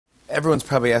everyone's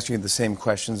probably asking you the same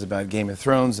questions about Game of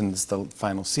Thrones, and it's the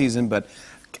final season, but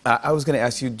I was going to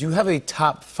ask you, do you have a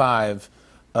top 5,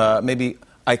 maybe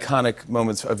iconic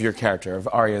moments of your character, of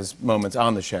Arya's moments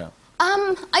on the show?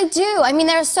 I do. I mean,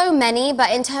 there are so many,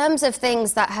 but in terms of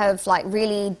things that have, like,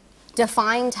 really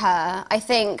defined her, I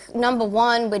think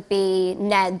 #1 would be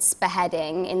Ned's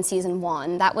beheading in season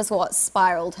 1. That was what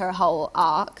spiraled her whole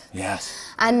arc. Yes.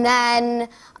 And then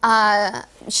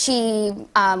she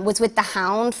was with the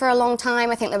Hound for a long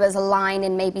time. I think there was a line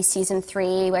in maybe season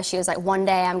 3 where she was like, "One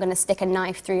day I'm going to stick a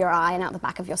knife through your eye and out the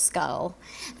back of your skull."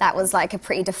 That was like a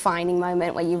pretty defining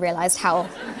moment where you realized how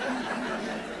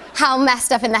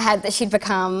messed up in the head that she'd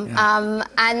become. Yeah.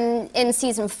 And in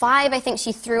season 5, I think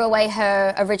she threw away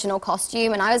her original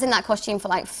costume, and I was in that costume for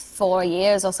like 4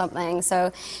 years or something,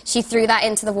 so she threw that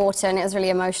into the water, and it was a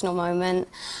really emotional moment.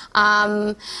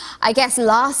 I guess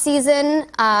last season,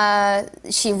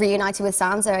 she reunited with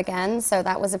Sansa again, so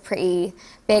that was a pretty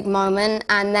big moment,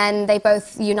 and then they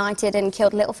both united and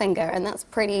killed Littlefinger, and that's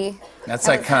pretty... That's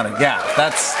iconic, yeah.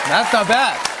 That's not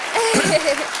bad.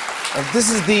 This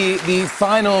is the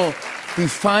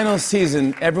final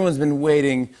season. Everyone's been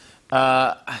waiting.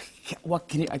 What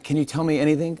can you tell me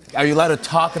anything? Are you allowed to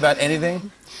talk about anything?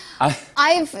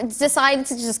 I've decided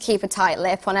to just keep a tight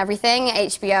lip on everything.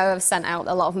 HBO have sent out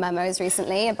a lot of memos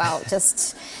recently about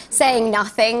just saying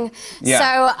nothing. Yeah.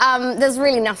 So there's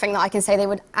really nothing that I can say. They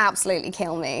would absolutely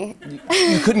kill me.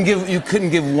 You couldn't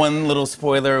give one little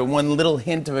spoiler, one little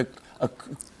hint of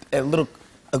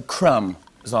a crumb.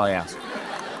 Is all I ask.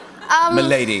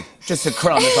 Milady, just a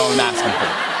crumb is all I'm asking for.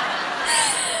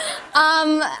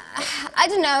 I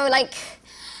don't know, like,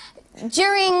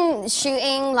 during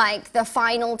shooting, like, the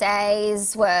final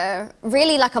days were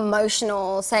really, like,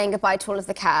 emotional, saying goodbye to all of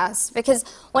the cast, because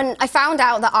when I found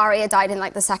out that Arya died in,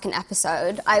 like, the 2nd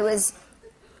episode, I was...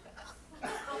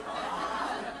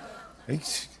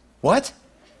 What?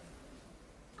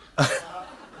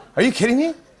 Are you kidding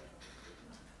me?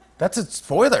 That's a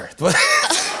spoiler.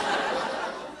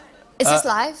 Is this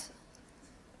live?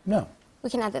 No.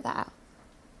 We can edit that out.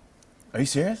 Are you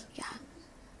serious? Yeah.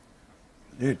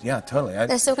 Dude, yeah, totally.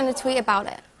 They're still going to tweet about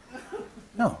it.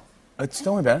 No. Don't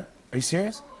worry about it. Are you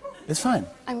serious? It's fine.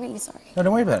 I'm really sorry. No,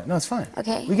 don't worry about it. No, it's fine.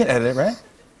 Okay. We can edit it, right?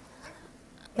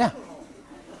 Yeah.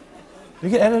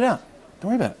 We can edit it out. Don't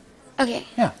worry about it. Okay.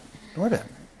 Yeah. Don't worry about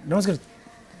it. No one's going to...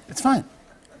 It's fine.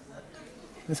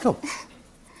 Let's go.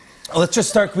 Let's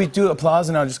just start. Can we do applause,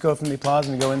 and I'll just go from the applause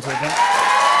and go into it then?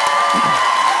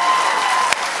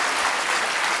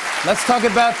 Let's talk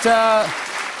about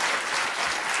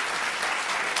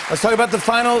the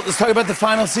final. Let's talk about the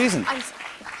final season.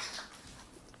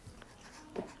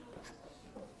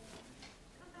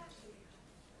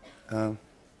 You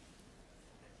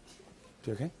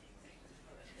okay?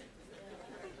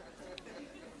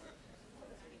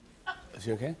 Is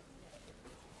he okay?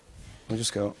 We'll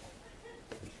just go.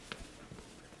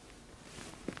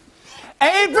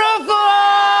 April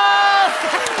Fools!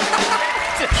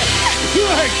 You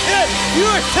are good. You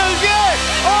are so good.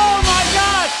 Oh my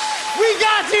gosh, we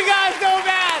got you guys so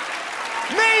bad.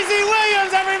 Maisie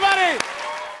Williams, everybody.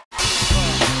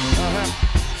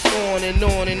 On and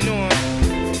on and on.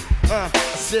 I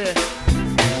said,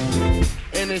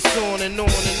 and it's on and on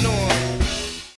and on.